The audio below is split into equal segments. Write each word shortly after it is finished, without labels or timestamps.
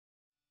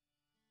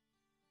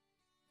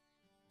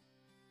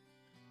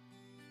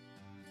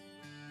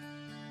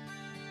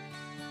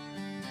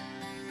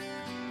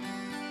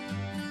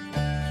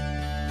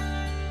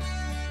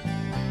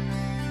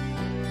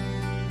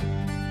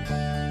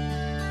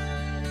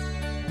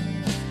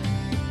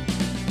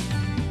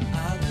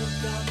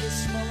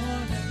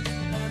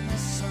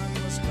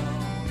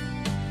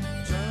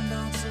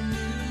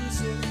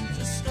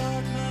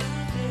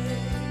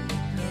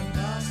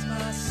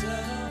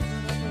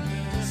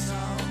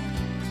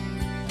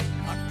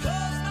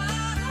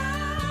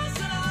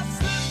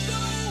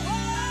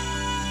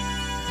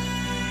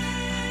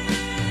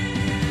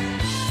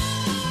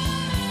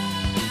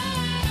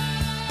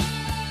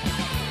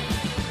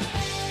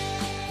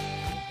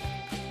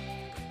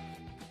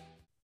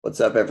What's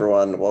up,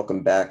 everyone?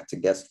 Welcome back to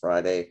Guest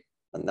Friday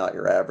on Not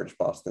Your Average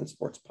Boston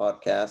Sports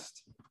Podcast.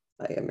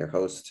 I am your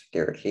host,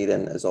 Garrett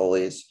Hayden. As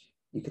always,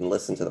 you can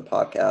listen to the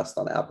podcast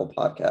on Apple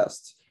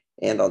Podcasts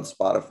and on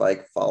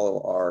Spotify.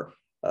 Follow our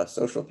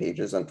social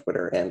pages on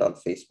Twitter and on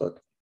Facebook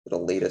for the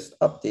latest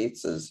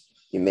updates. As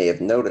you may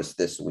have noticed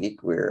this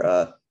week,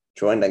 we're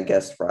joined on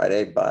Guest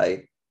Friday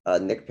by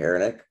Nick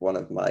Perinick, one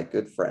of my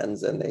good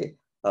friends and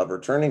a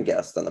returning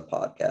guest on the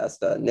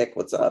podcast. Nick,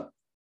 what's up?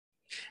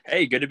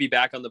 Hey, good to be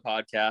back on the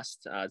podcast.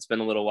 It's been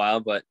a little while,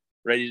 but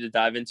ready to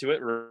dive into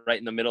it. We're right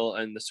in the middle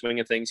and the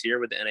swing of things here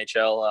with the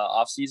NHL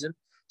offseason.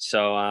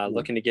 So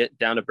looking to get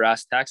down to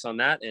brass tacks on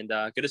that. And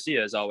good to see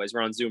you as always.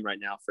 We're on Zoom right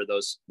now for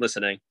those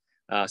listening.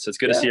 So it's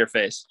good to see your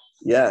face.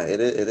 Yeah,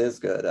 it is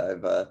good.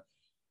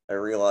 I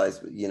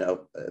realized,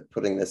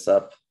 putting this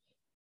up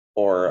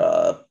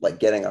or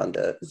getting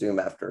onto Zoom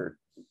after,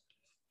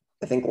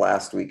 I think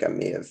last week I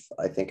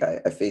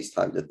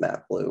FaceTimed with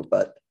Matt Blue,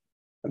 but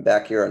I'm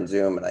back here on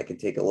Zoom and I can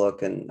take a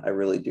look, and I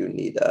really do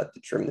need to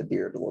trim the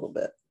beard a little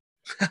bit.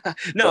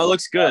 No, it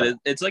looks good.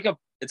 It's like a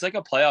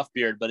playoff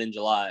beard, but in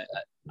July.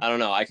 I don't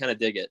know. I kind of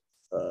dig it.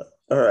 All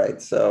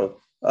right. So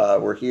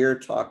we're here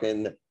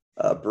talking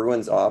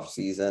Bruins off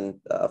season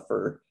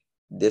for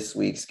this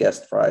week's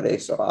Guest Friday.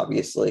 So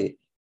obviously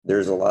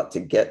there's a lot to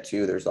get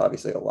to. There's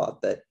obviously a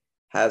lot that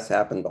has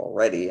happened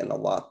already and a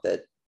lot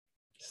that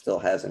still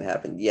hasn't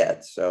happened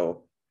yet.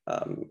 So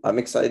I'm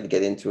excited to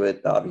get into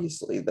it.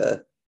 Obviously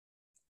the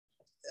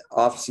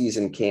off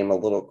season came a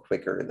little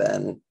quicker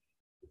than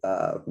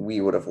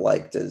we would have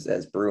liked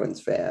as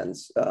Bruins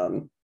fans.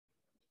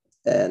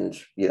 And,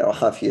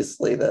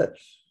 obviously the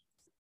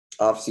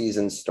off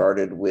season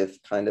started with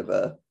kind of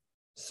a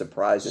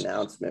surprise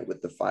announcement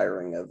with the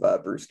firing of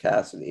Bruce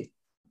Cassidy.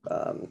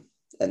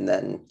 And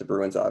then the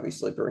Bruins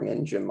obviously bring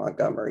in Jim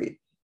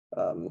Montgomery,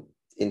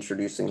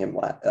 introducing him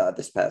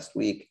this past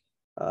week.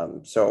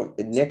 So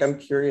Nick, I'm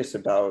curious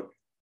about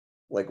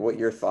what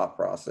your thought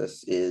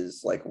process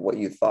is, what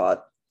you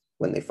thought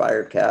when they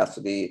fired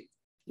Cassidy,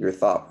 your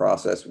thought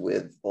process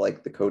with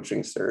the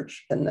coaching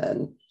search, and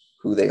then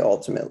who they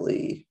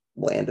ultimately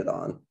landed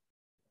on.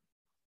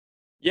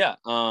 Yeah.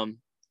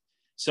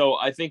 So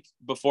I think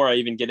before I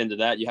even get into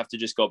that, you have to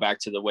just go back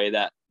to the way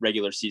that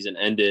regular season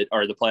ended,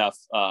 or the playoff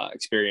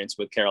experience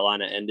with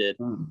Carolina ended.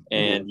 Mm-hmm.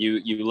 And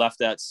you left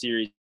that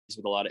series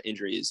with a lot of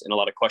injuries and a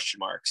lot of question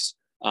marks.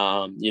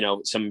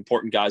 Some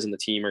important guys on the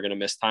team are going to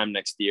miss time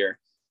next year.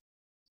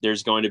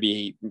 There's going to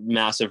be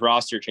massive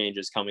roster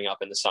changes coming up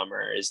in the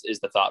summer is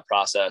the thought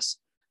process,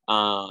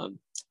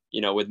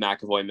 with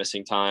McAvoy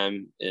missing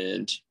time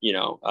and,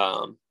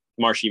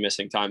 Marshy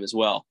missing time as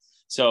well.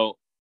 So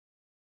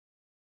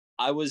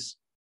I was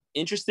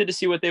interested to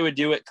see what they would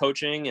do at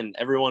coaching, and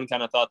everyone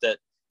kind of thought that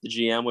the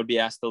GM would be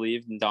asked to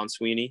leave, and Don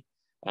Sweeney.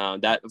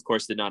 That of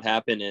course did not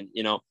happen. And,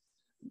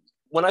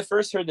 when I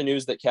first heard the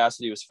news that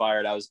Cassidy was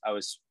fired, I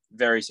was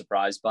very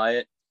surprised by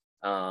it.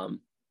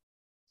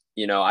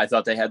 I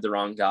thought they had the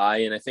wrong guy.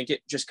 And I think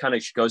it just kind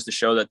of goes to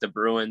show that the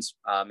Bruins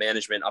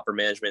management, upper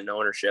management, and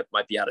ownership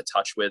might be out of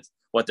touch with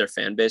what their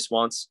fan base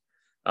wants.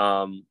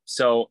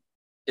 So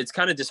it's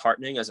kind of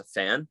disheartening as a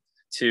fan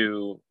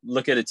to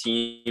look at a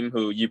team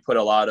who you put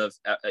a lot of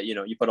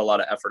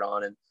effort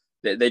on,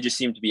 and they just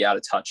seem to be out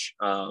of touch.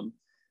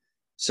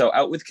 So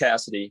out with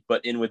Cassidy,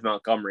 but in with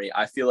Montgomery.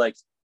 I feel like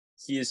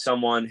he is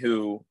someone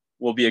who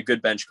will be a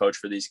good bench coach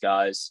for these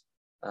guys.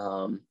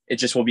 It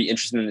just will be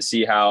interesting to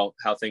see how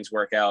things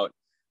work out,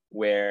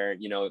 where,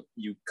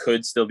 you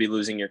could still be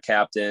losing your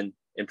captain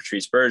in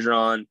Patrice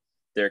Bergeron.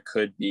 There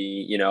could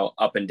be,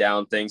 up and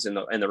down things in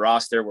the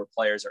roster where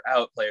players are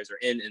out, players are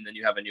in, and then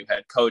you have a new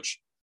head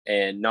coach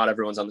and not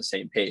everyone's on the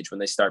same page when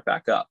they start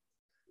back up.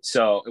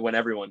 So when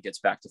everyone gets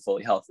back to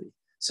fully healthy.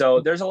 So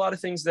there's a lot of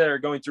things that are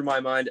going through my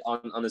mind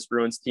on this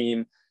Bruins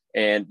team.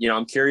 And,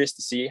 I'm curious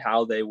to see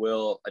how they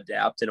will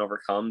adapt and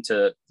overcome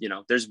to,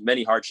 there's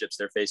many hardships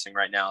they're facing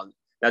right now.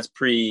 That's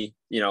pre,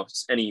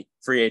 any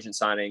free agent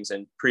signings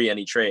and pre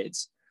any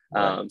trades.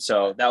 Right.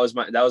 So that was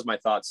my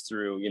thoughts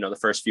through, the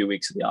first few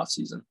weeks of the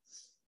offseason.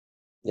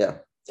 Yeah.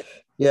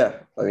 Yeah.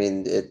 I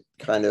mean, it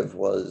kind of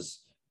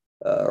was,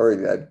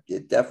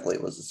 it definitely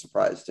was a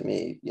surprise to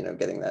me,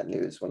 getting that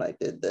news when I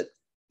did that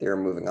they were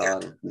moving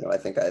on. I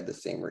think I had the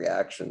same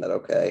reaction that,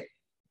 okay,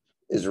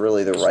 is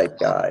really the right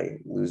guy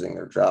losing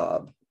their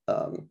job.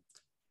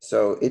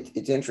 So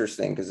it's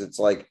interesting because it's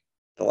the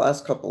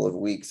last couple of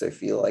weeks, I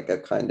feel like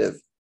I've kind of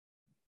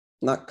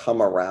not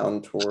come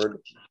around toward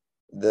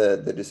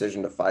the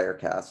decision to fire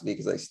Cassidy,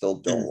 because I still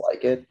don't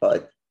like it,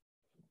 but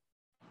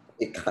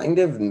it kind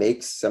of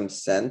makes some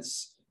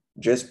sense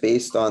just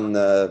based on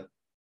the,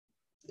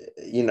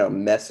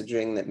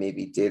 messaging that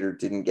maybe did or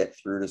didn't get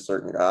through to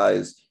certain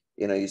guys.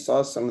 You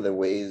saw some of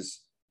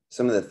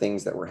the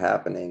things that were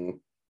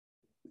happening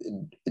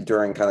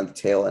during kind of the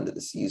tail end of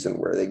the season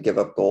where they give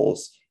up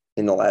goals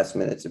in the last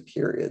minutes of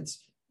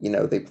periods.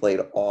 They played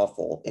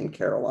awful in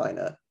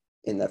Carolina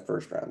in that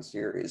first round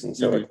series. And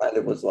so It kind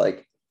of was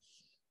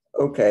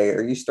okay,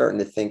 are you starting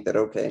to think that,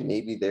 okay,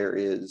 maybe there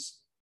is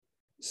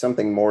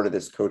something more to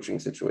this coaching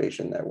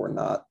situation that we're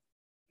not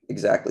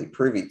exactly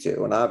privy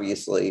to. And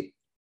obviously,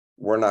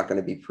 we're not going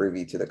to be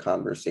privy to the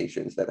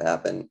conversations that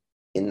happen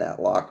in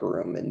that locker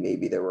room. And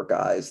maybe there were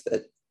guys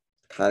that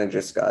kind of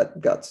just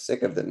got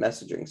sick of the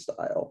messaging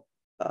style.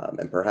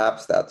 And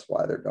perhaps that's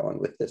why they're going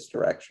with this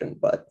direction.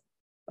 But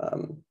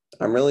I'm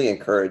really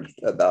encouraged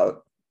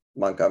about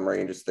Montgomery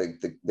and just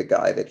the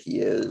guy that he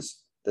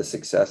is, the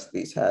success that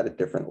he's had at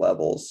different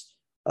levels.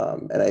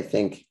 And I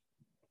think,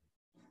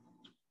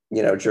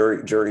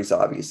 jury's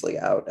obviously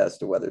out as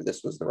to whether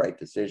this was the right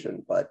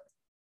decision, but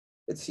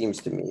it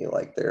seems to me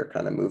like they're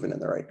kind of moving in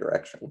the right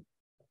direction.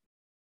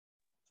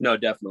 No,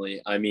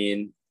 definitely. I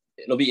mean,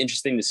 it'll be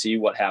interesting to see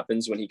what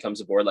happens when he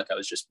comes aboard, like I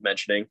was just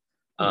mentioning.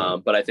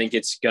 But I think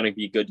it's going to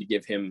be good to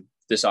give him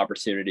this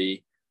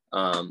opportunity.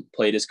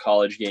 Played his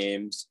college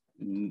games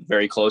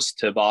very close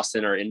to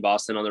Boston or in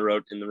Boston on the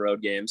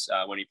road games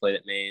when he played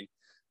at Maine.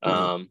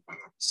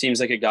 Seems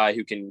like a guy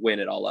who can win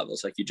at all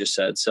levels, like you just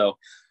said. So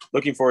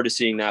looking forward to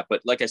seeing that.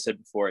 But like I said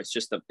before, it's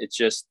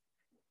just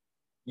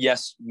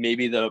yes,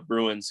 maybe the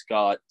Bruins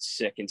got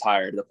sick and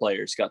tired. The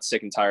players got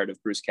sick and tired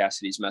of Bruce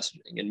Cassidy's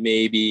messaging, and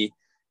maybe,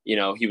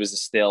 he was a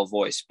stale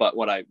voice. But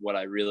what I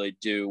really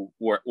do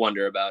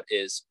wonder about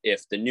is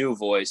if the new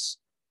voice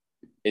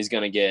is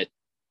going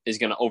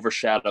to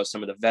overshadow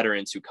some of the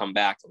veterans who come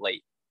back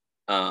late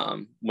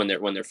when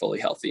they're fully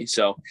healthy.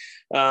 So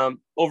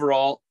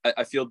overall,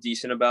 I feel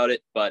decent about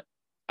it, but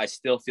I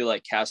still feel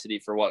like Cassidy,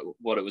 for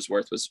what it was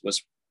worth,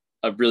 was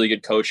a really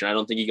good coach, and I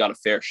don't think he got a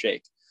fair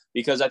shake.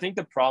 Because I think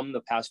the problem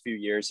the past few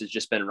years has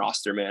just been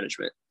roster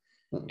management.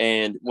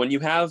 And when you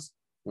have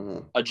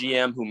a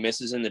GM who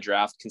misses in the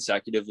draft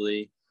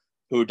consecutively,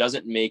 who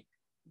doesn't make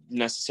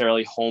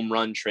necessarily home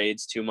run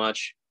trades too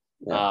much,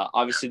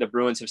 obviously the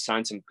Bruins have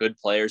signed some good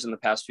players in the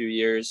past few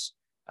years,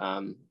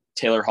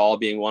 Taylor Hall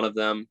being one of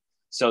them.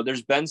 So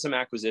there's been some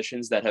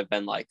acquisitions that have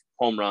been like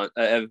home run,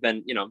 have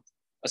been,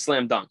 a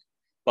slam dunk,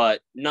 but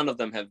none of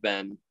them have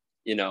been,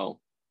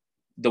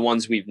 the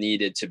ones we've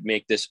needed to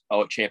make this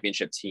a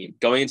championship team.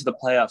 Going into the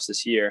playoffs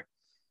this year,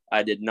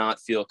 I did not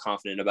feel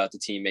confident about the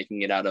team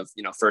making it out of,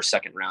 first,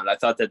 second round. I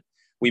thought that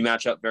we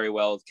match up very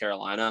well with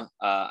Carolina.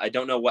 I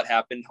don't know what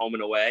happened home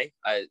and away.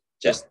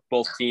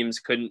 Both teams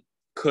couldn't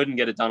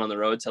get it done on the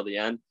road till the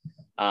end.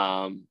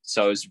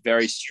 So it was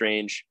very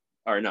strange.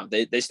 Or no,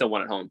 they still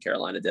won at home.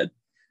 Carolina did.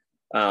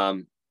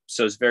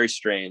 So it's very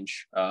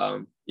strange,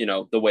 the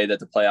way that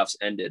the playoffs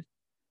ended.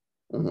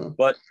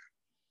 But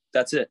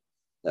that's it.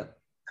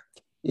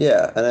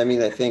 Yeah. And I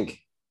mean, I think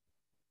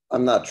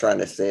I'm not trying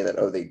to say that,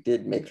 they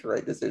did make the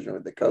right decision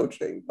with the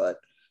coaching, but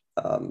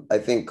I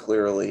think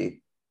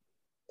clearly,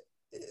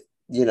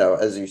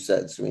 as you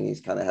said,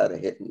 Sweeney's kind of had a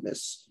hit and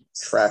miss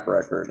track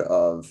record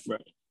of,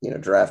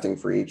 drafting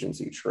free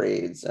agency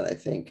trades. And I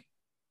think,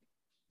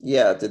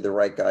 did the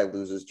right guy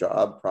lose his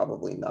job?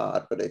 Probably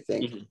not. But I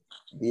think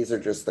these are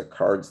just the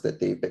cards that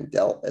they've been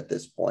dealt at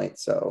this point.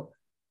 So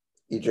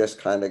you just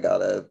kind of got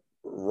to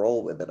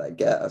roll with it, I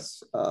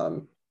guess.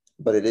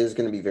 But it is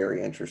going to be very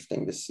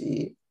interesting to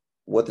see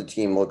what the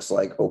team looks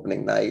like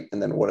opening night,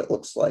 and then what it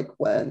looks like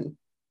when,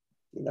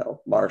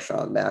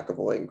 Marchand,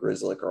 McAvoy, and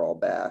Grzelcyk are all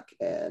back.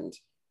 And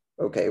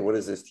okay, what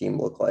does this team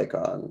look like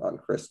on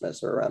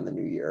Christmas or around the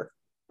New Year?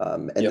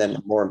 And then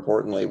more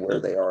importantly, where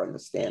they are in the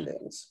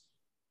standings.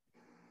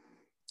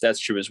 That's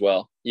true as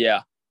well.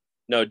 Yeah,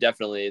 no,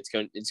 definitely. It's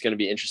going to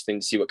be interesting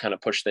to see what kind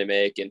of push they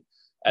make. And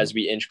as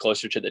we inch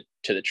closer to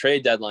the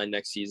trade deadline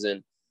next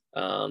season,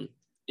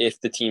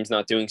 if the team's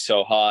not doing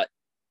so hot,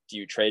 do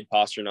you trade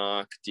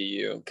Pastrnak?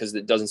 Because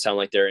it doesn't sound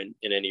like they're in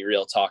any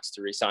real talks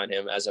to re-sign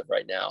him as of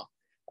right now.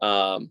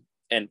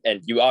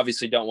 And you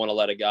obviously don't want to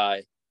let a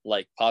guy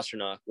like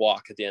Pastrnak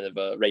walk at the end of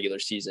a regular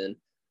season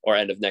or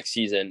end of next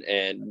season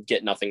and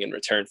get nothing in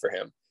return for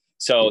him.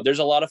 So there's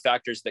a lot of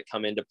factors that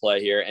come into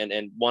play here.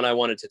 And one I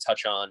wanted to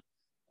touch on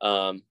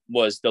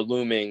was the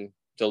looming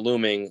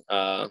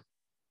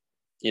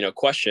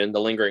question, the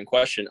lingering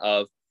question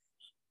of,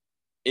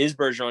 is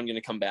Bergeron going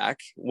to come back?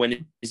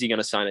 When is he going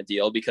to sign a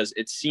deal? Because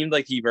it seemed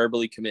like he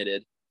verbally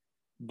committed,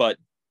 but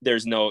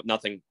there's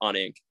nothing on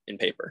ink in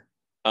paper.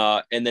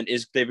 And then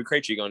is David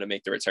Krejci going to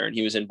make the return?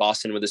 He was in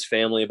Boston with his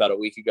family about a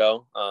week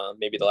ago,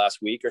 maybe the last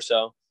week or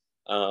so.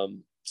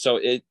 So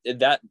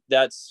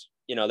that's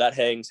that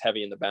hangs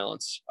heavy in the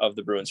balance of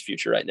the Bruins'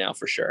 future right now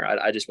for sure.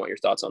 I just want your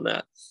thoughts on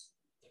that.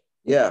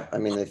 Yeah, I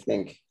mean, I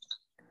think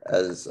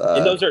as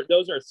and those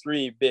are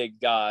three big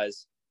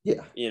guys.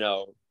 Yeah,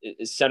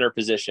 center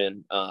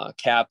position,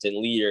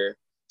 captain, leader,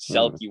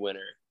 Selke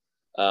winner,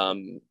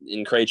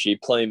 in Krejci,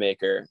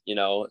 playmaker,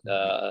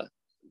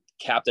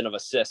 captain of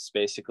assists,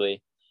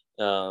 basically.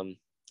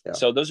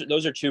 So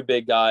those are two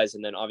big guys,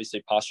 and then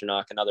obviously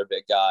Pastrnak, another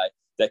big guy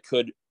that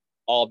could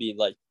all be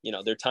like,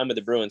 their time with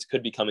the Bruins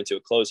could be coming to a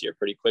close here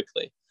pretty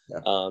quickly.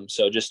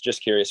 So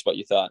just curious what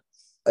you thought.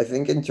 I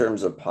think in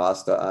terms of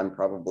Pasta, I'm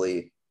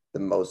probably the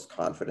most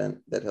confident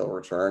that he'll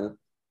return.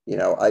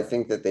 I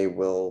think that they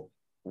will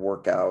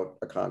work out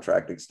a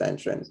contract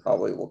extension,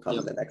 probably will come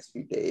in the next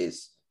few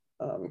days.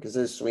 Because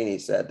as Sweeney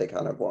said, they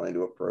kind of wanted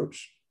to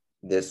approach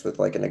this with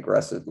like an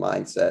aggressive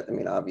mindset. I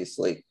mean,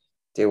 obviously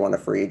day one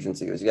of free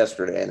agency was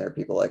yesterday, and there are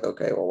people like,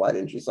 okay, well, why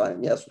didn't you sign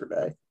him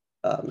yesterday?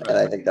 And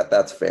I think that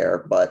that's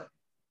fair, but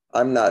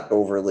I'm not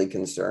overly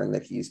concerned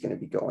that he's going to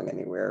be going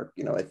anywhere.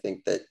 I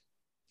think that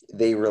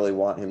they really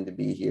want him to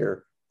be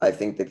here. I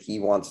think that he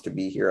wants to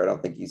be here. I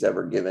don't think he's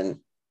ever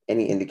given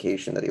any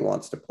indication that he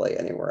wants to play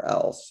anywhere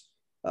else.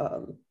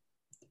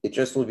 It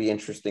just will be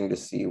interesting to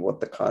see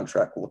what the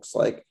contract looks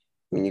like.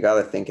 I mean, you got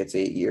to think it's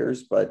 8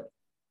 years, but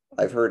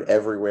I've heard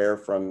everywhere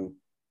from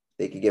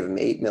they could give him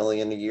 8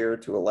 million a year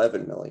to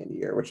 11 million a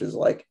year, which is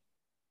like,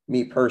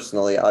 me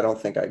personally, I don't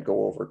think I'd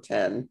go over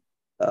 10.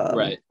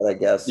 But I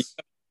guess,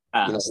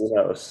 who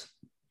knows?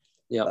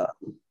 Yeah.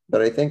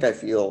 But I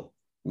feel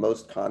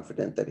most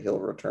confident that he'll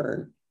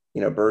return.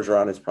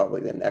 Bergeron is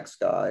probably the next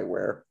guy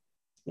where,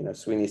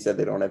 Sweeney said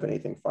they don't have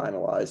anything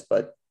finalized,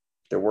 but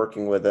they're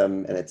working with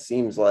him. And it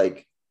seems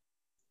like,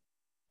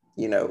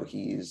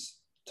 he's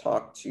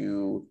talked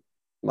to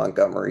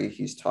Montgomery.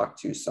 He's talked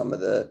to some of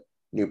the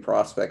new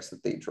prospects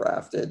that they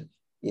drafted.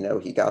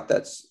 He got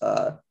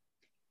that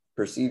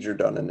procedure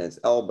done in his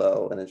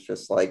elbow. And it's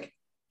just like,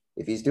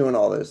 if he's doing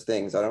all those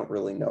things, I don't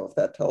really know if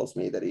that tells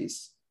me that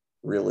he's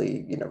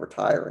really,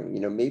 retiring.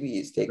 Maybe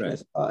he's taking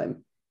his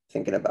time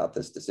thinking about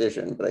this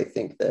decision, but I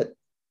think that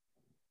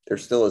there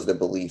still is the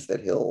belief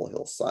that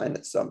he'll sign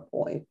at some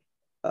point.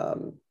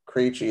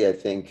 Krejci, I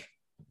think,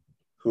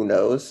 who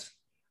knows?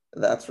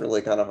 That's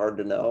really kind of hard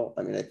to know.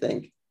 I mean, I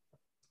think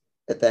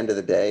at the end of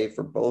the day,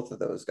 for both of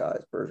those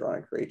guys, Bergeron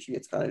and Krejci,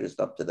 it's kind of just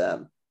up to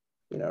them,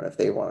 and if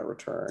they want to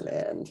return.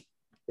 And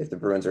if the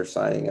Bruins are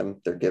signing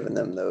them, they're giving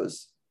them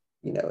those,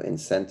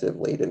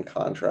 incentive-laden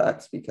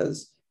contracts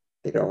because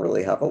they don't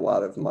really have a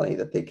lot of money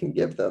that they can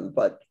give them.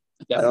 But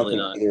Definitely I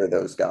don't think either of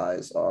those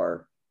guys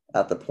are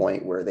at the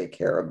point where they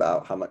care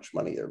about how much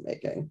money they're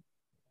making.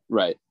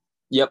 Right.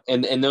 Yep.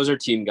 And those are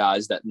team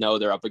guys that know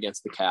they're up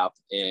against the cap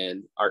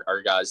and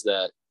are guys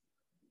that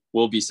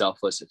will be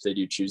selfless if they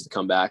do choose to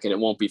come back. And it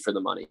won't be for the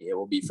money. It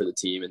will be for the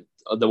team and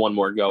the one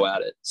more go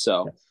at it.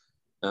 So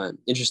I'm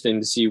interested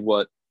to see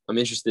what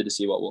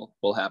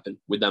will happen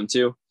with them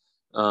too.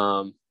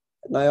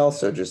 And I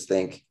also just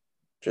think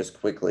just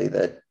quickly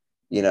that,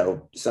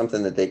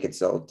 something that they could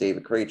sell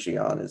David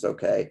Krejci on is,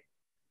 okay,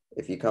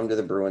 if you come to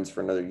the Bruins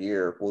for another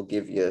year, we'll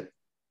give you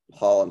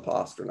Hall and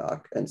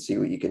Pastrnak and see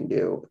what you can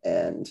do.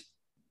 And,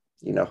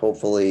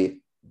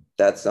 hopefully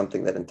that's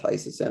something that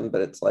entices him.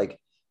 But it's like,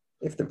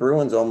 if the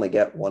Bruins only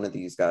get one of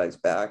these guys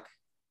back,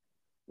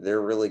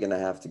 they're really going to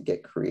have to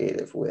get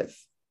creative with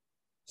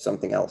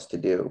something else to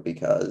do,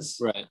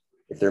 because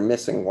if they're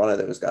missing one of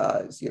those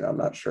guys, I'm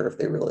not sure if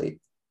they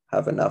really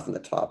have enough in the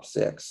top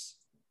 6.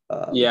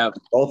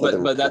 Both of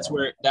them. But that's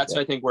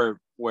I think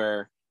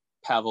where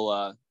Pavel,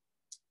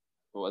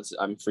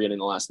 I'm forgetting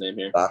the last name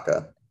here.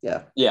 Zacha.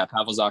 Yeah,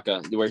 Pavel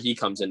Zacha, where he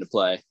comes into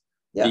play.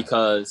 Yeah.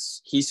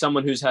 Because he's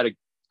someone who's had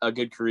a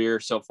good career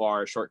so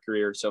far, a short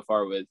career so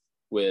far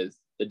with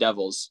the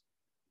Devils,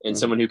 and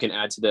someone who can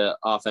add to the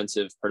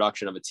offensive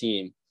production of a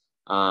team.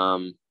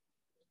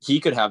 He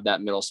could have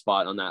that middle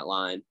spot on that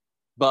line.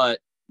 But,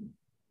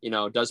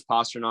 does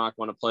Pastrnak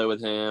want to play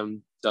with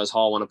him? Does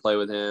Hall want to play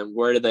with him?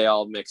 Where do they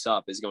all mix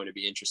up is going to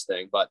be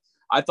interesting. But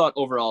I thought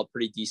overall a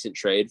pretty decent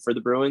trade for the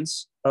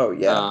Bruins. Oh,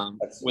 yeah.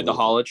 With the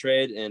Hall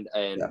trade and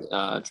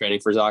trading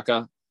for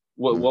Zacha.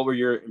 What were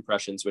your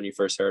impressions when you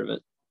first heard of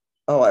it?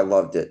 Oh, I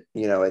loved it.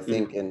 I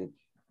think, and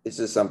this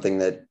is something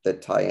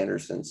that Ty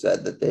Anderson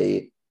said, that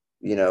they,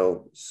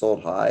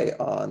 sold high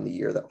on the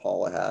year that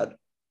Hall had.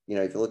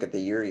 If you look at the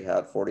year he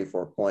had,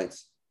 44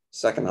 points,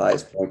 second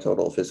highest point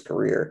total of his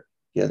career.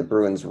 The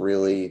Bruins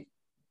really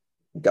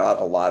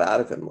got a lot out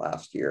of him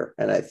last year.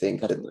 And I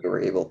think that they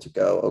were able to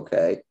go,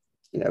 okay,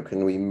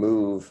 can we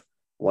move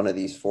one of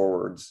these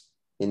forwards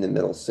in the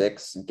middle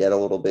 6, get a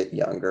little bit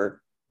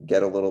younger,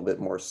 get a little bit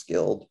more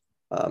skilled,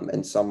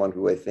 and someone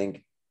who I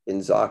think in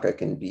Zacha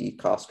can be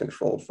cost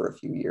controlled for a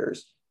few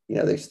years.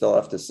 They still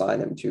have to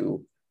sign him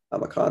to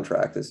a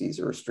contract as he's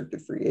a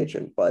restricted free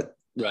agent, but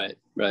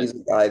he's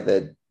a guy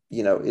that,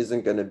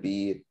 isn't going to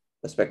be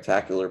a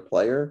spectacular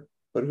player,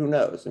 but who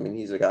knows? I mean,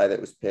 he's a guy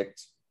that was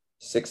picked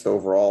 6th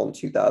overall in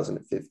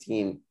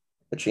 2015.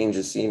 A change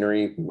of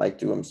scenery might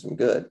do him some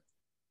good.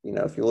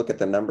 If you look at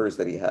the numbers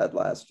that he had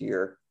last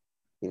year,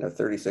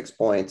 36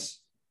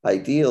 points,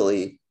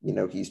 ideally,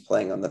 he's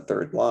playing on the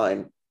third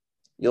line.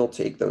 You'll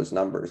take those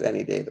numbers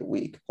any day of the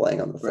week,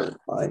 playing on the third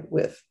line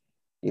with,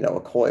 a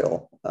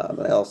Coyle.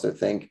 And I also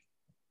think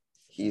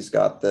he's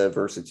got the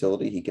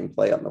versatility. He can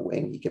play on the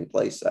wing. He can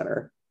play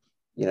center.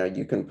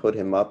 You can put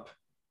him up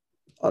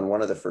on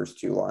one of the first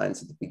 2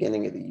 lines at the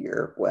beginning of the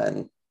year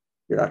when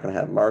you're not going to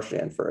have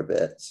Marchand for a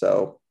bit.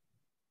 So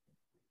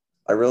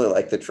I really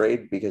like the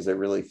trade because I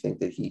really think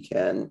that he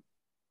can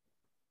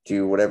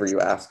do whatever you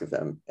ask of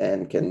him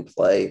and can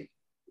play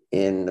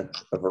in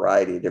a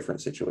variety of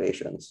different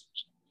situations.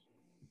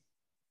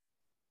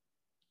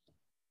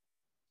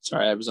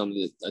 Sorry, I was on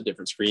a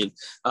different screen.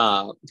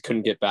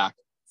 Couldn't get back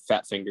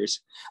fat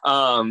fingers.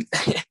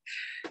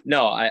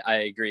 No, I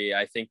agree.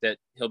 I think that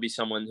he'll be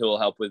someone who will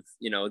help with,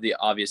 the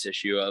obvious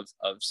issue of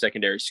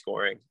secondary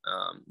scoring.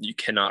 You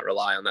cannot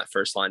rely on that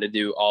first line to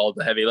do all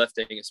the heavy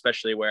lifting,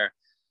 especially where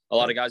a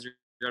lot of guys are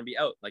going to be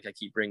out, like I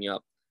keep bringing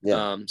up.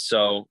 Yeah.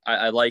 So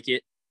I like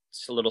it.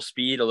 It's a little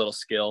speed, a little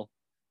skill.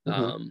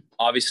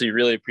 Obviously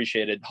really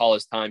appreciated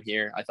Hollow's time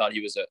here. I thought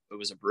it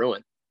was a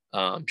Bruin.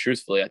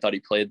 Truthfully, I thought he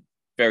played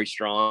very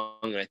strong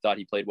and I thought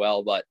he played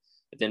well, but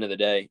at the end of the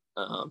day,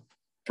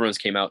 Bruins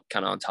came out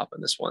kind of on top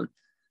in this one.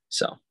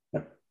 So.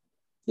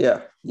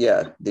 Yeah.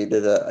 They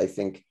did, I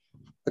think,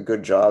 a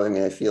good job. I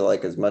mean, I feel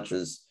like as much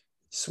as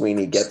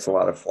Sweeney gets a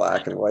lot of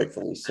flack, and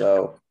rightfully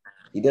so,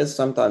 he does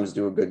sometimes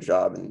do a good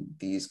job in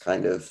these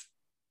kind of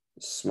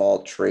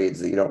small trades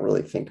that you don't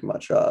really think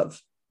much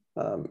of.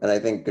 And I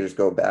think just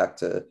go back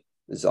to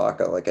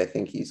Zacha, like I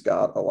think he's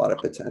got a lot of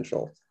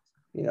potential.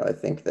 I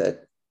think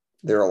that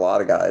there are a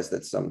lot of guys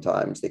that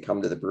sometimes they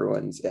come to the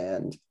Bruins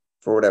and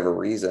for whatever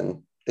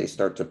reason, they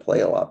start to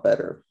play a lot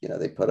better.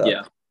 They put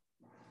up,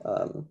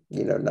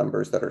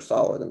 numbers that are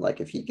solid. And like,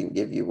 if he can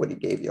give you what he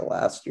gave you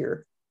last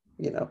year,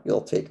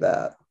 you'll take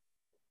that.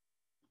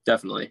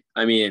 Definitely.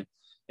 I mean,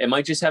 it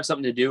might just have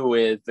something to do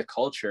with the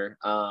culture,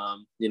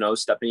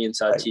 stepping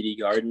inside TD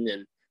Garden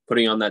and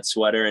putting on that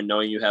sweater and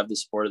knowing you have the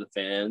support of the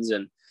fans.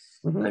 And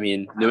I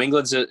mean, New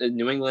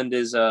England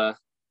is a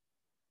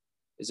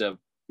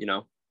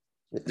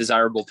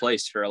desirable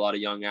place for a lot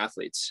of young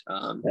athletes.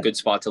 Good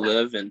spot to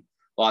live and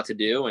a lot to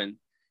do. And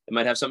it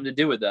might have something to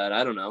do with that.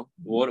 I don't know.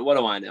 What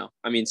do I know?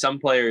 I mean, some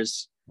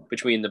players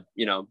between the,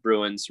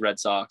 Bruins, Red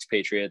Sox,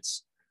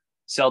 Patriots,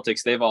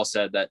 Celtics, they've all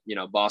said that,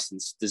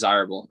 Boston's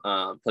desirable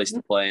place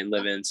to play and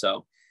live in.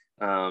 So,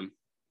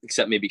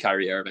 except maybe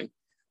Kyrie Irving,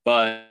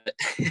 but,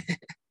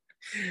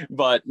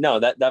 but no,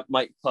 that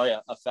might play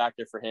a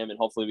factor for him. And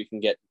hopefully we can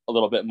get a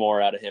little bit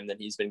more out of him than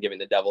he's been giving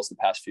the Devils the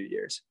past few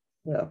years.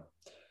 Yeah.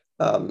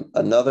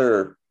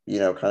 Another,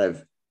 kind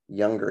of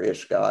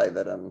younger-ish guy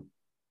that I'm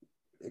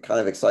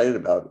kind of excited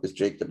about is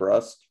Jake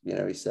DeBrusk.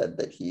 He said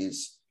that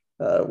he's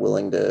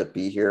willing to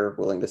be here,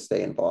 willing to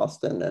stay in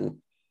Boston. And,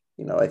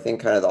 I think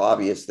kind of the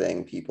obvious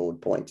thing people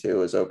would point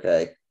to is,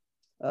 okay,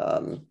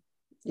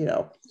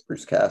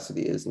 Bruce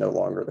Cassidy is no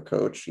longer the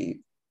coach.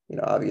 He,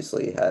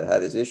 obviously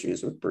had his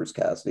issues with Bruce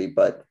Cassidy,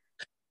 but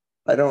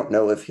I don't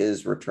know if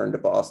his return to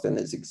Boston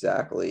is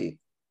exactly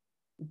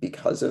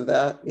because of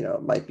that.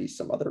 It might be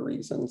some other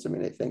reasons. I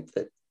mean, I think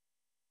that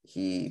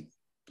he,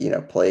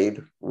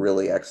 played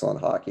really excellent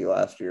hockey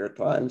last year at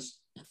times,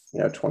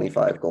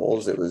 25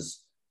 goals. It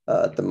was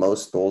the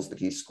most goals that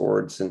he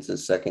scored since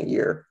his second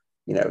year.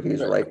 He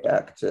was right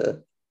back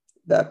to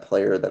that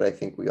player that I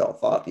think we all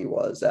thought he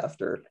was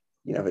after,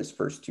 his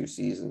first two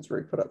seasons where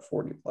he put up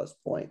 40 plus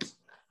points.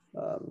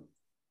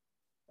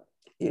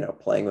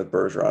 Playing with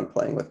Bergeron,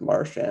 playing with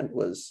Marchand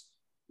was,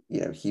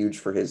 huge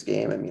for his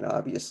game. I mean,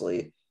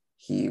 obviously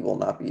he will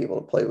not be able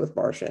to play with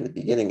Marchand at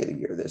the beginning of the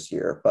year this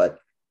year, but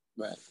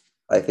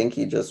I think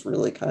he just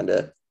really kind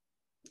of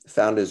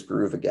found his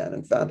groove again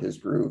and found his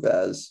groove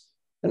as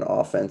an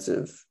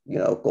offensive,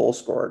 goal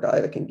scorer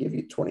guy that can give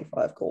you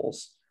 25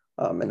 goals.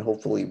 And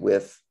hopefully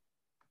with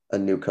a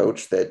new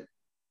coach that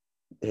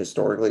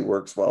historically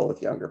works well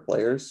with younger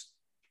players,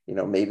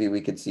 maybe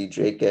we could see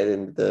Jake get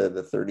into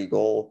the 30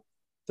 goal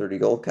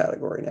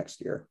category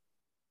next year.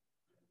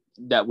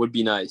 That would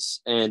be nice.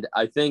 And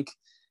I think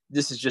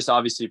this is just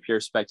obviously pure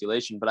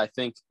speculation, but I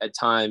think at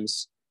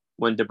times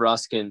when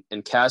DeBrusk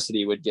and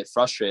Cassidy would get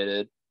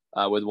frustrated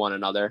with one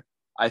another,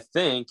 I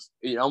think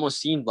it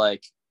almost seemed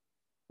like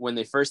when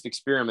they first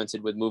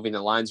experimented with moving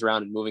the lines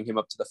around and moving him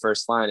up to the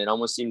first line, it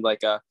almost seemed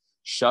like a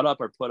shut up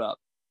or put up.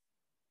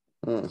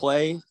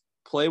 Play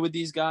with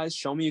these guys.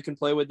 Show me you can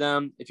play with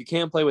them. If you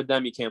can't play with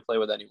them, you can't play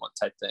with anyone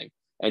type thing.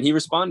 And he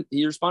responded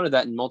to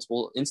that in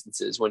multiple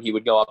instances when he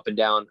would go up and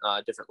down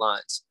different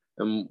lines.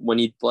 And when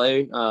he'd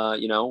play,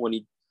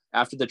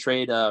 after the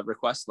trade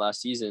request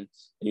last season and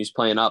he was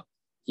playing up,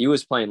 he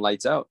was playing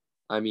lights out.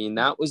 I mean,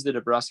 that was the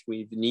DeBrusk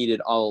we've needed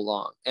all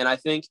along. And I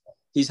think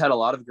he's had a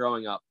lot of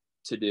growing up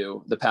to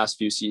do the past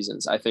few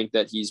seasons. I think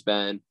that he's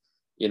been,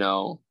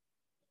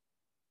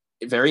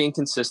 very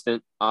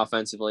inconsistent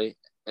offensively,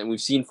 and we've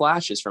seen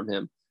flashes from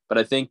him. But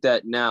I think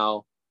that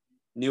now,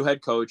 new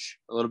head coach,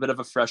 a little bit of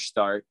a fresh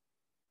start.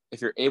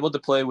 If you're able to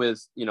play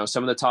with,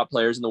 some of the top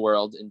players in the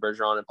world in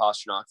Bergeron and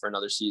Pastrnak for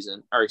another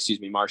season,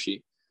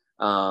 Marshy,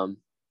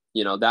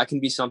 that can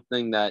be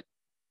something that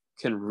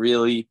can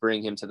really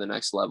bring him to the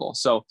next level.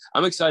 So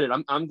I'm excited.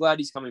 I'm glad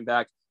he's coming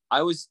back.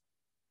 I was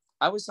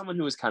someone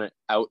who was kind of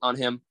out on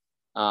him.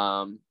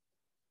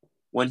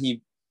 When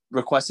he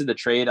requested the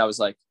trade, I was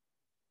like,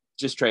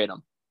 just trade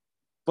him.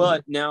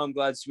 But now I'm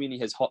glad Sweeney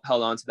has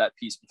held on to that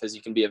piece because he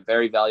can be a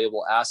very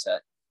valuable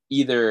asset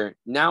either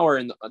now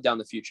or down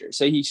the future.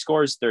 Say he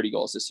scores 30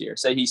 goals this year.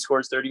 Say he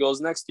scores 30 goals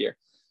next year.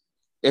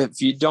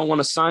 If you don't want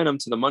to sign him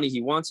to the money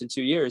he wants in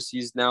 2 years,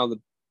 he's now the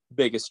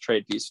biggest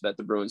trade piece that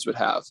the Bruins would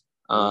have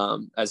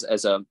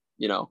as a,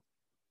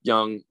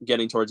 young,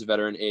 getting towards a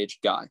veteran age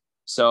guy.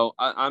 So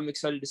I'm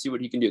excited to see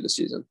what he can do this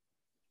season.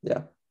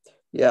 Yeah.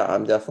 Yeah,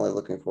 I'm definitely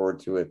looking forward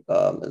to it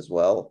as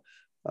well.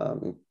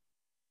 Um,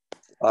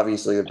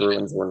 Obviously, the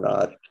Bruins were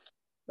not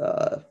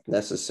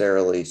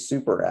necessarily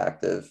super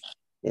active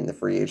in the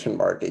free agent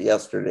market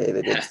yesterday.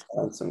 They did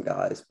sign some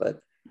guys, but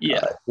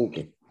Yeah. I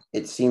think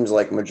it seems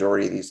like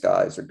majority of these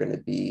guys are going to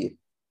be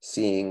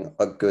seeing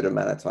a good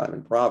amount of time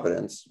in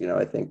Providence.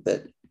 I think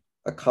that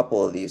a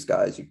couple of these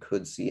guys you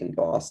could see in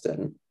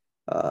Boston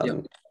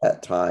Yep.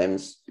 at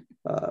times.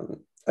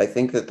 I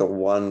think that the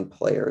one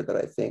player that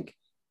I think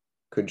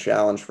could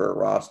challenge for a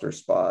roster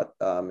spot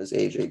is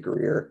AJ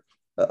Greer,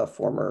 a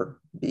former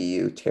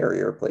BU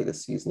Terrier, played a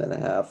season and a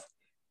half,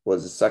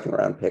 was a second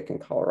round pick in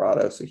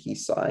Colorado. So he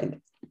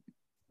signed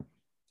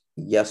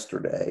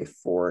yesterday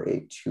for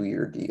a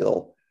 2-year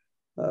deal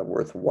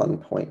worth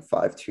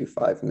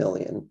 1.525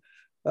 million.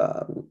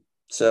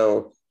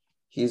 So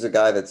he's a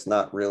guy that's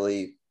not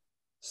really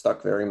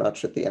stuck very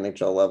much at the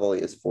NHL level.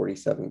 He has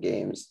 47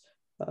 games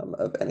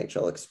of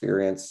NHL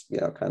experience,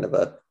 kind of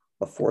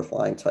a fourth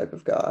line type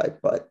of guy,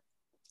 but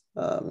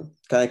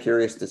kind of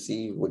curious to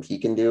see what he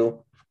can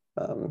do.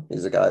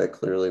 He's a guy that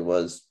clearly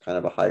was kind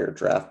of a higher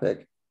draft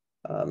pick,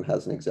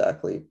 hasn't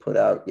exactly put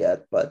out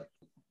yet, but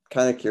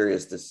kind of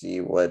curious to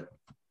see what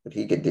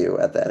he could do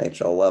at the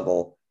NHL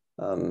level.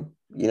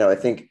 I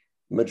think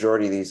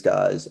majority of these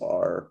guys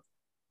are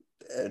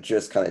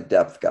just kind of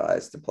depth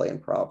guys to play in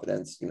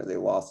Providence. They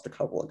lost a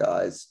couple of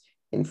guys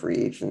in free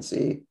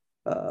agency.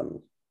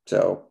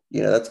 So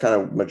that's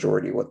kind of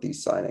majority what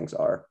these signings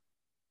are.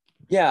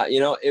 Yeah,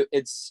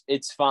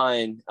 it's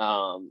fine.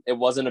 It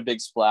wasn't a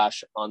big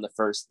splash on the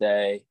first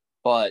day,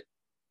 but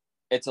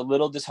it's a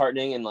little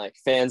disheartening, and like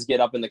fans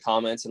get up in the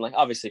comments, and like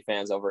obviously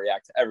fans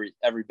overreact to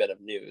every bit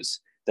of news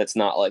that's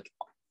not like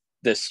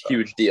this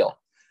huge deal.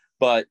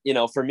 But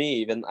for me,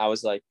 even I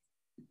was like,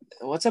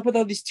 what's up with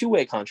all these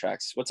two-way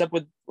contracts? What's up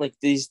with like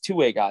these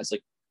two-way guys?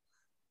 Like,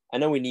 I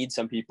know we need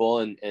some people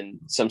and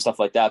some stuff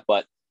like that,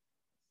 but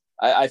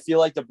I feel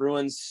like the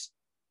Bruins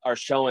are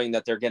showing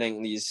that they're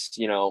getting these,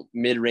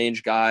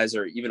 mid-range guys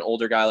or even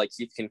older guy like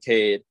Keith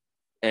Kincaid,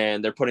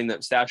 and they're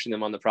stashing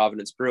them on the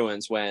Providence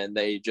Bruins when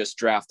they just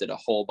drafted a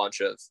whole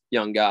bunch of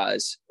young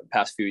guys the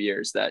past few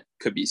years that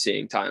could be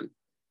seeing time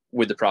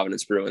with the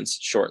Providence Bruins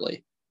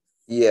shortly.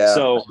 Yeah,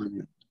 So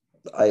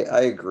I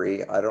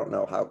agree. I don't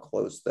know how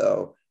close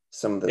though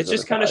some of those it's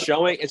just kind of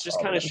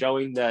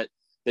showing that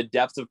the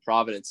depth of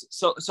Providence.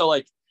 So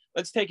like,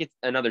 let's take it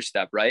another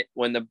step, right?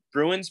 When the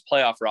Bruins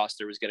playoff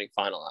roster was getting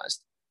finalized,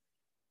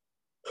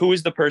 who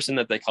is the person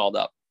that they called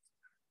up?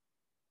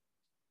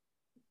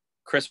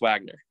 Chris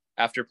Wagner,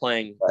 after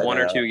playing one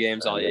or two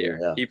games all year.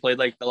 Yeah. He played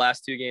like the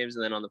last 2 games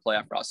and then on the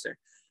playoff roster.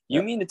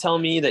 You mean to tell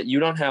me that you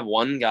don't have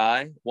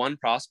one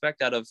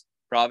prospect out of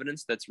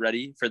Providence that's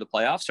ready for the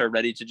playoffs or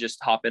ready to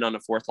just hop in on a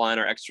fourth line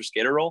or extra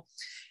skater role?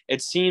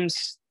 It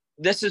seems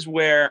this is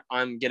where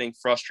I'm getting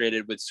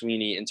frustrated with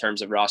Sweeney in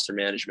terms of roster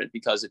management,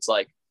 because it's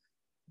like,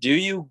 do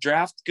you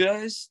draft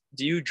guys?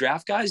 Do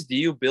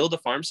you build a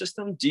farm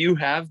system? Do you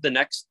have the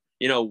next,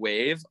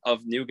 wave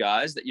of new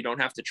guys that you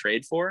don't have to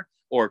trade for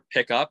or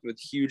pick up with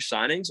huge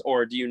signings,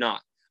 or do you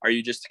not? Are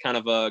you just kind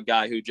of a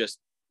guy who just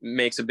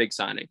makes a big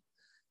signing?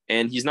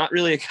 And he's not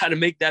really a guy to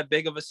make that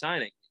big of a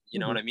signing, you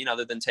know what I mean,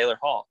 other than Taylor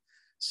Hall.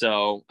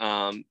 So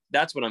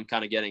that's what I'm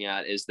kind of getting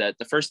at, is that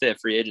the first day of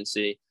free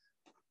agency,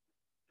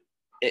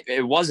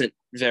 it wasn't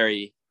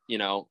very,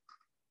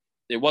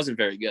 it wasn't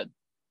very good.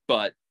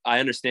 But I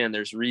understand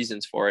there's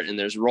reasons for it and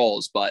there's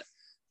roles, but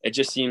it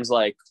just seems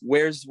like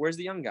where's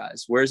the young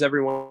guys? Where's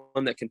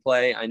everyone that can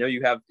play? I know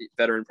you have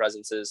veteran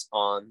presences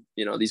on,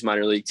 these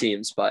minor league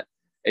teams, but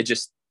it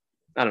just,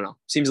 I don't know,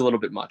 seems a little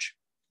bit much.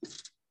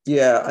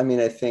 Yeah, I mean,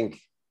 I think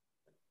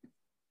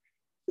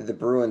the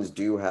Bruins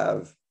do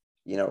have,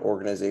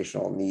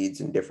 organizational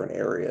needs in different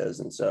areas.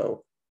 And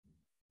so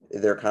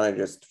they're kind of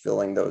just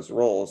filling those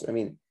roles. I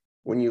mean,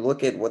 when you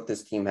look at what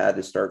this team had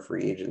to start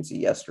free agency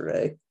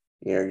yesterday,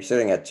 you're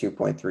sitting at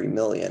 2.3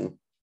 million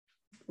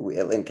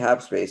in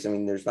cap space. I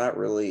mean, there's not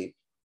really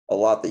a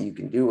lot that you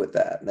can do with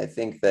that. And I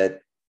think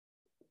that,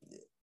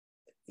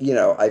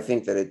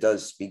 it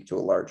does speak to a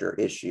larger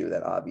issue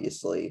that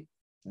obviously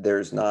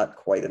there's not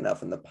quite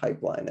enough in the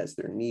pipeline as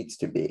there needs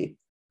to be.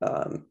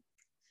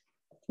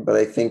 But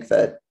I think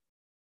that,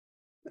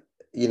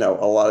 a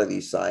lot of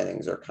these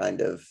signings are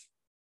kind of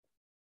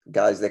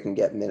guys that can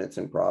get minutes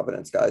in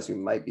Providence, guys who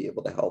might be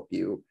able to help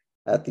you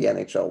at the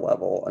NHL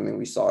level. I mean,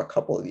 we saw a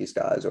couple of these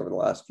guys over the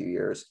last few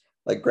years,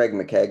 like Greg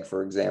McKegg,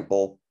 for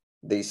example.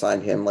 They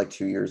signed him like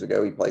 2 years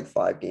ago. He played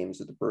 5 games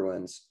with the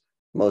Bruins,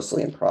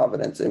 mostly in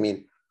Providence. I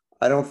mean,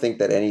 I don't think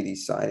that any of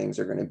these signings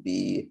are going to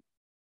be,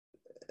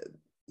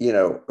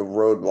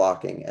 road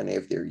blocking any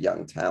of their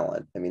young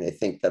talent. I mean, I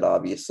think that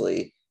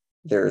obviously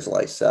there's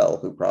Lysell,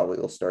 who probably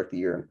will start the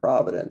year in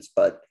Providence,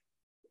 but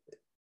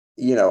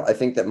I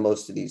think that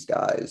most of these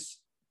guys,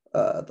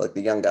 like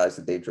the young guys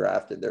that they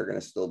drafted, they're going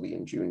to still be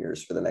in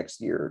juniors for the next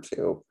year or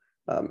two.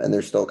 And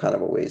they're still kind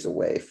of a ways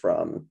away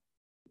from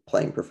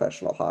playing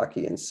professional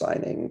hockey and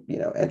signing,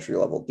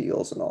 entry-level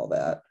deals and all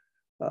that.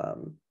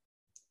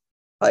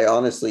 I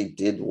honestly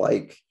did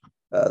like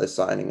the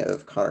signing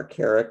of Connor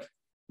Carrick.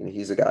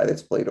 he's a guy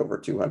that's played over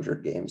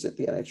 200 games at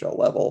the NHL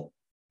level,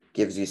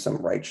 gives you some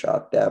right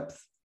shot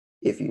depth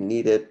if you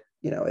need it.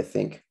 I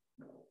think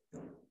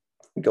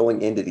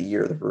going into the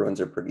year, the Bruins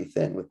are pretty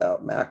thin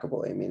without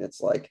McAvoy. I mean,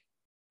 it's like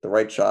the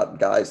right shot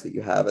guys that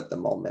you have at the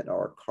moment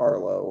are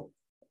Carlo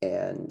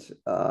and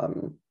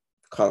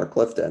Connor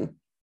Clifton.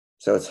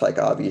 So it's like,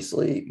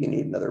 obviously, you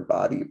need another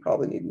body. You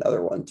probably need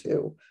another one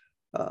too.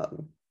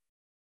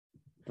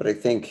 But I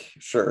think,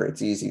 sure,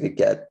 it's easy to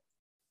get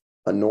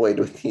annoyed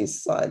with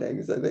these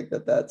signings. I think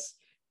that's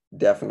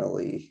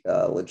definitely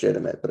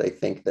legitimate. But I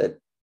think that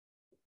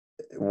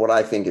what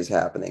I think is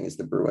happening is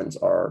the Bruins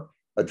are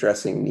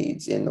addressing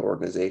needs in the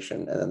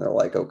organization. And then they're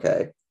like,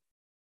 okay,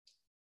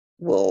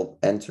 we'll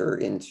enter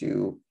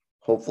into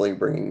hopefully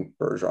bringing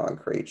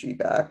Bergeron, Krejci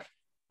back,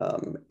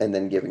 and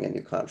then giving a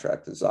new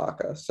contract to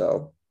Zacha.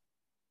 So,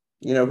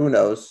 who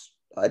knows?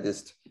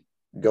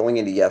 Going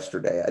into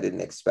yesterday, I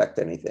didn't expect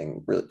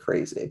anything really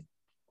crazy.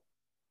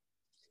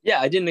 Yeah,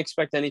 I didn't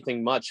expect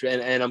anything much,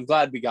 and I'm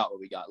glad we got what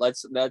we got.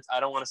 I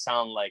don't want to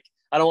sound like,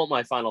 I don't want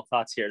my final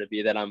thoughts here to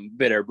be that I'm a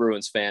bitter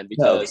Bruins fan,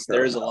 because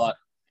there is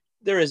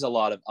a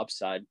lot of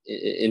upside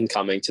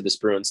incoming to this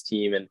Bruins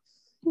team. And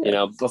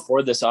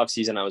before this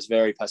offseason, I was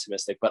very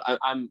pessimistic, but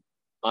I'm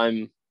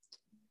trying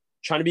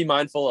to be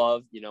mindful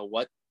of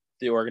what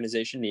the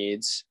organization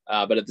needs,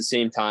 but at the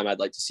same time, I'd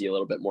like to see a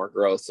little bit more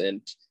growth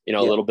and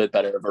a little bit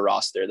better of a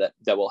roster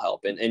that will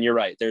help. And you're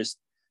right, there's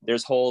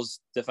holes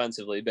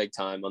defensively big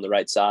time on the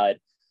right side.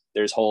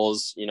 There's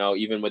holes,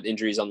 even with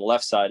injuries on the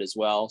left side as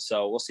well.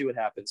 So we'll see what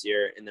happens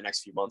here in the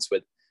next few months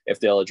if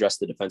they'll address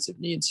the defensive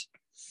needs.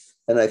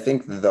 And I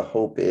think the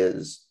hope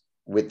is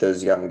with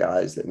those young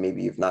guys that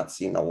maybe you've not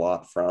seen a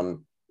lot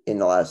from in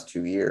the last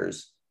 2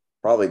 years,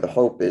 probably the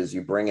hope is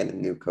you bring in a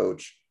new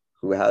coach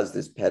who has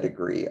this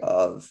pedigree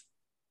of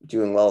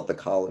doing well at the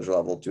college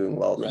level, doing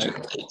well at the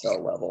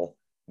NHL level,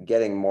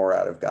 getting more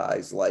out of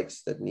guys like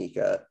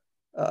Stadnyka,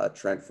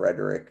 Trent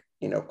Frederic,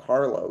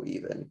 Carlo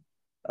even,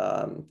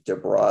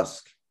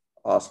 DeBrusk,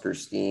 Oscar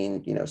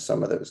Steen,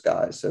 some of those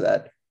guys, so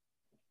that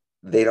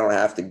they don't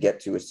have to get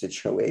to a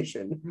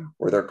situation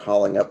where they're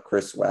calling up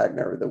Chris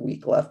Wagner the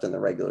week left in the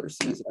regular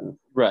season.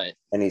 Right.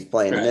 And he's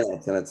playing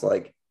minutes. And it's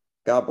like,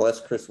 God bless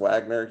Chris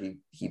Wagner.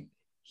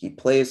 He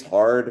plays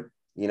hard.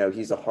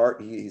 He's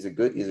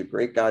a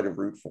great guy to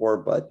root for,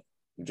 but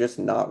just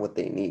not what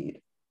they need.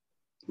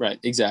 Right.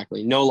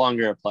 Exactly. No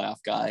longer a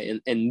playoff guy.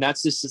 And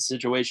that's just the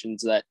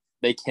situations that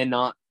they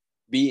cannot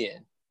be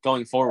in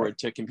going forward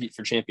to compete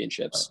for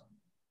championships.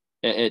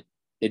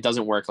 It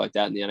doesn't work like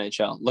that in the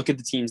NHL. Look at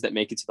the teams that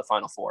make it to the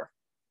Final Four.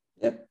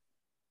 Yep.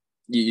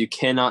 You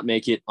cannot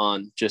make it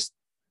on just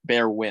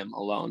bare whim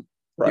alone.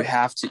 Right.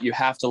 You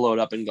have to load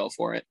up and go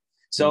for it.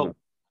 So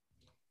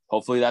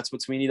hopefully that's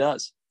what Sweeney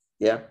does.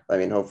 Yeah. I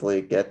mean,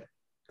 hopefully get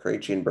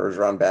Krejci and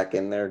Bergeron back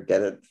in there,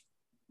 get it,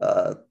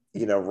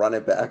 run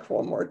it back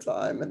one more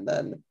time, and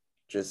then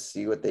just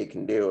see what they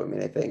can do. I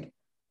mean, I think,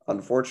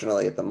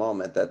 unfortunately, at the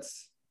moment,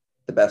 that's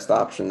the best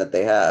option that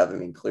they have. I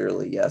mean,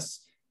 clearly,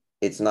 yes,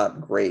 it's not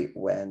great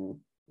when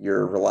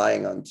you're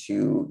relying on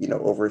two,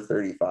 over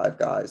 35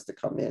 guys to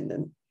come in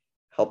and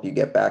help you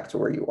get back to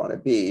where you want to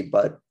be.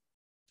 But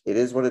it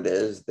is what it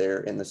is.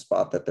 They're in the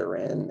spot that they're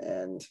in.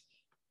 And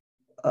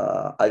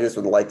I just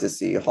would like to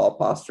see Hall,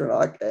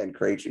 Pastrnak, and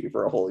Krejci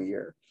for a whole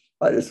year.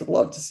 I just would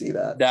love to see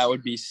that. That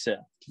would be sick.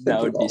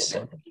 That would be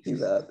sick. See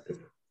that.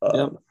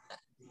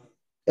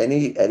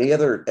 Any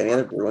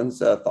other Bruins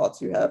thoughts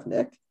you have,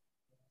 Nick?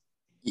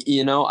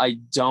 I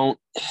don't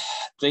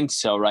think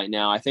so right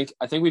now. I think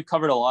we've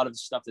covered a lot of the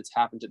stuff that's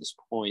happened to this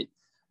point.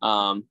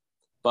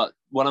 But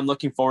what I'm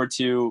looking forward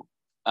to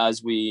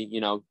as we,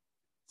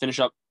 finish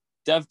up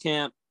dev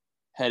camp,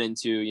 head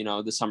into,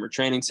 the summer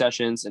training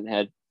sessions and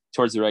head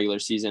towards the regular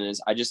season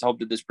is I just hope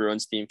that this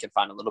Bruins team can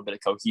find a little bit of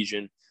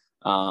cohesion,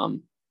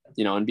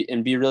 and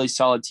be a really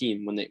solid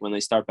team when they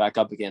start back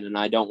up again. And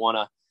I don't want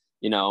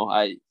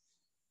to,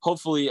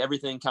 hopefully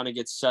everything kind of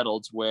gets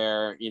settled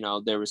where,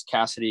 there was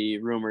Cassidy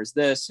rumors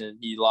this and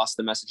he lost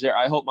the message there.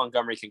 I hope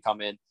Montgomery can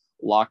come in,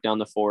 lock down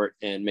the fort,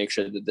 and make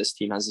sure that this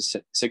team has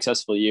a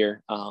successful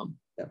year.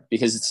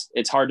 Because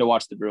it's hard to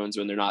watch the Bruins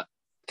when they're not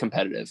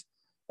competitive.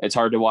 It's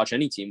hard to watch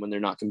any team when they're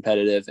not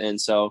competitive. And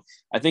so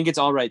I think it's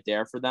all right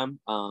there for them.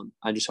 I'm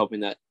just hoping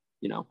that,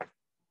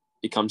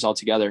 it comes all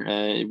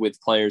together with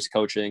players,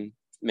 coaching,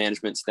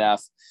 management,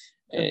 staff.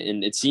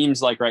 And it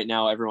seems like right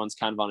now everyone's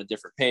kind of on a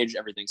different page.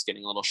 Everything's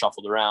getting a little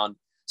shuffled around.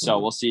 So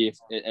we'll see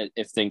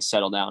if things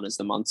settle down as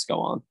the months go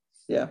on.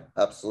 Yeah,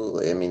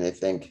 absolutely. I mean, I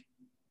think,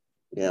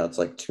 it's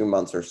like 2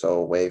 months or so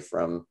away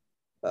from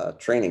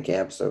training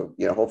camp. So,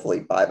 hopefully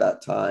by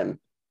that time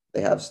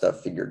they have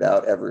stuff figured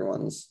out.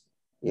 Everyone's,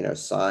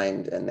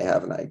 signed and they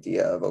have an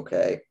idea of,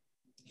 okay,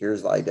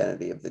 here's the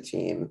identity of the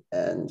team.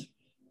 And,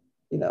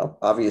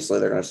 obviously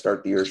they're going to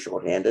start the year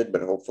shorthanded,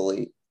 but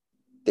hopefully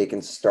they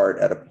can start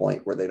at a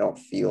point where they don't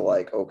feel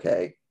like,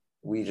 okay,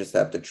 we just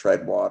have to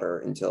tread water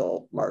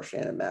until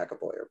Marchand and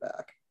McAvoy are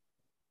back.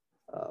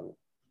 All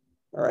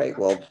right.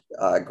 Well,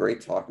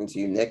 great talking to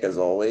you, Nick, as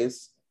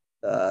always.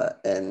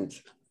 And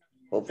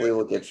hopefully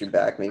we'll get you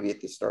back maybe at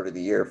the start of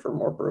the year for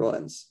more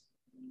Bruins.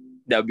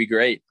 That would be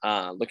great.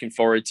 Looking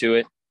forward to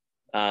it.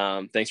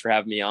 Thanks for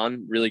having me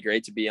on. Really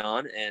great to be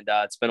on. And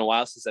it's been a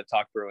while since I've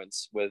talked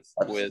Bruins with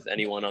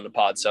anyone on the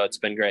pod. So it's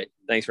been great.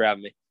 Thanks for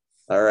having me.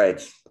 All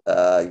right.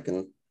 You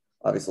can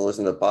obviously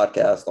listen to the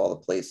podcast, all the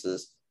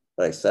places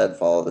that I said,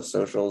 follow the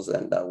socials,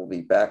 and we'll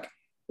be back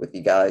with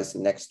you guys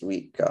next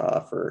week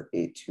for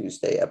a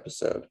Tuesday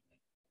episode.